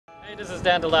Hey, this is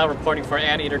Dan Dalat reporting for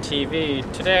Anteater TV.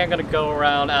 Today I'm going to go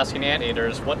around asking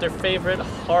Anteaters what their favorite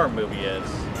horror movie is.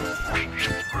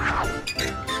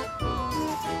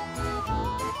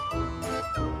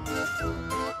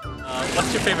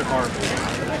 What's your favorite horror movie?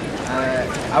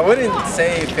 I wouldn't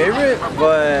say favorite,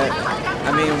 but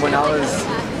I mean when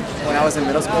I was in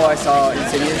middle school I saw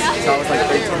Insidious, so I was like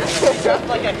 13.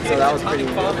 So that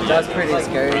was pretty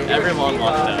scary. Everyone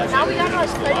watched that.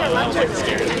 That was like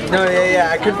scary. No,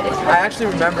 yeah. I actually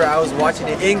remember I was watching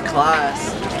it in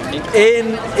class.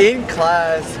 In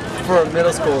class for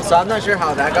middle school. So I'm not sure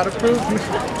how that got approved,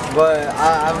 but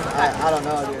I don't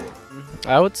know, dude.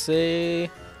 I would say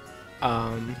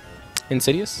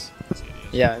Insidious.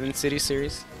 Yeah, Insidious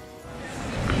series.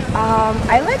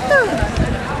 I like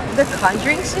the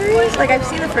Conjuring series. Like I've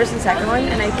seen the first and second one,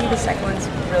 and I think the second one's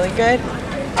really good.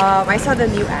 I saw the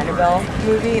new Annabelle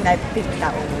movie, and I think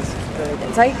that one was really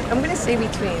good. So I'm gonna say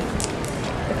between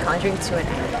the Conjuring 2 and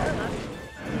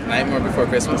Annabelle. Nightmare Before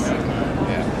Christmas.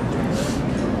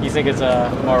 Yeah. You think it's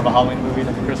more of a Halloween movie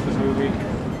than a Christmas movie?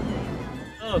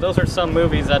 Oh, those are some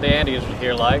movies that the Anteaters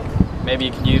here like. Maybe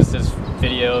you can use this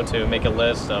video to make a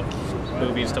list of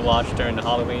movies to watch during the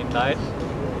Halloween night.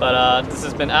 But this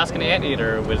has been Ask an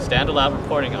Anteater with Dan Dalat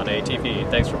reporting on ATV.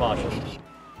 Thanks for watching.